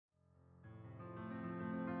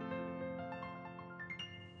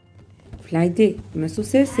Flaidi, me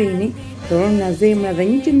suksesini, dorën nga zemra dhe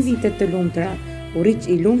 100 vite të lumtura, u riq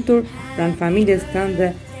I lumtur pranë familjes tënde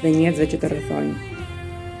dhe njerëzve që të rrethojnë.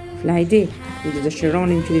 Flaidi, ju të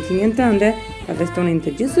dëshironim që ditëlindjen tënde ta festonin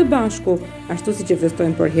të gjithë së bashku, ashtu siç e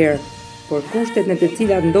festojnë për herë, por kushtet në të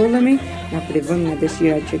cilat ndodhemi na privojnë nga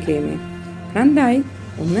dëshirat që kemi. Prandaj,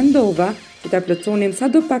 unë mendova që ta plotësonim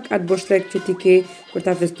sadopak atë boshllëk që ti ke për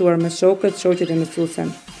ta festuar me shokët, shoqet e mësuesen.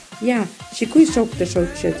 Ja, shikuj shokët e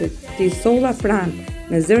shoqet ti solla pranë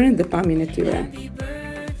me zërin dhe pamjen e tyre.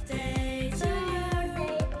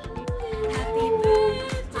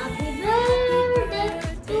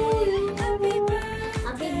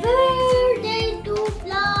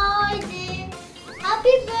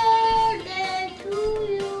 Happy birthday to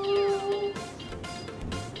you.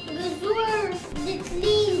 Gëzuar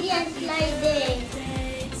ditëlindjen Flaidi.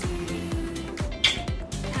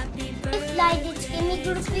 Flaidi që kemi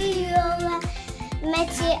grupi Yjeve me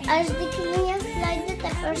që është ditëlindjen Flaidi të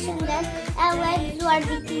përshëndet edhe gëzuar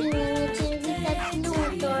ditëlindjen 100 vite të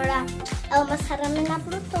lumtura. Edhe mos harroni na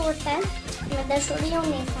për torte me dashuri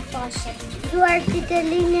unë sa thoshit. Gëzuar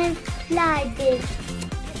ditëlindjen Flaidi.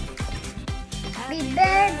 Happy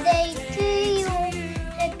birthday to you.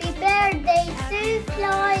 Happy birthday to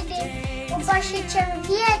Flaidi. U bashkë që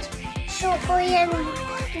vjeç, shoku jem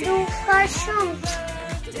du ka shumë.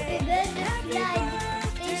 Happy birthday Flaidi.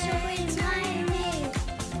 Ti shoku jem më I mirë.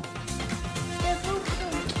 Të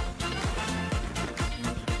fuqëm.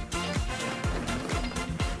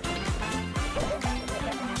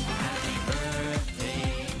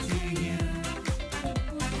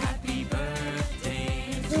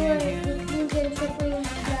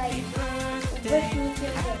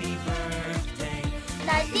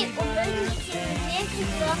 Flaidi u bën 100 vjeç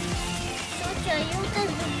të shoqja jote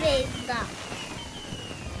Zubeda.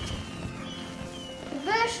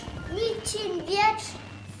 Bësh 100 vjeç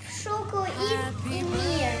shoku im I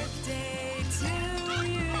mirë.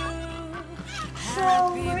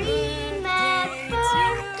 Shumërime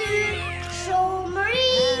për ty,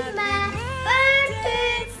 shumërime për ty,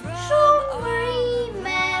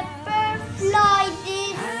 shumërime për Flaidi.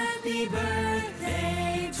 Happy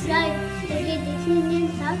birthday to you. Ditëlindjen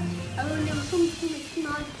sot, edhe ne shumë të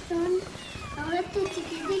kënaqur, edhe ti që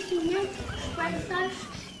ke ditëlindjen, shpresoj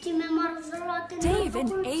që me marrë dhuratën. Dave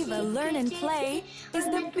and Yjeve Learn and Play is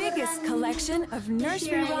the biggest collection of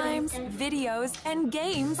nursery rhymes, videos, and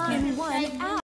games in one app.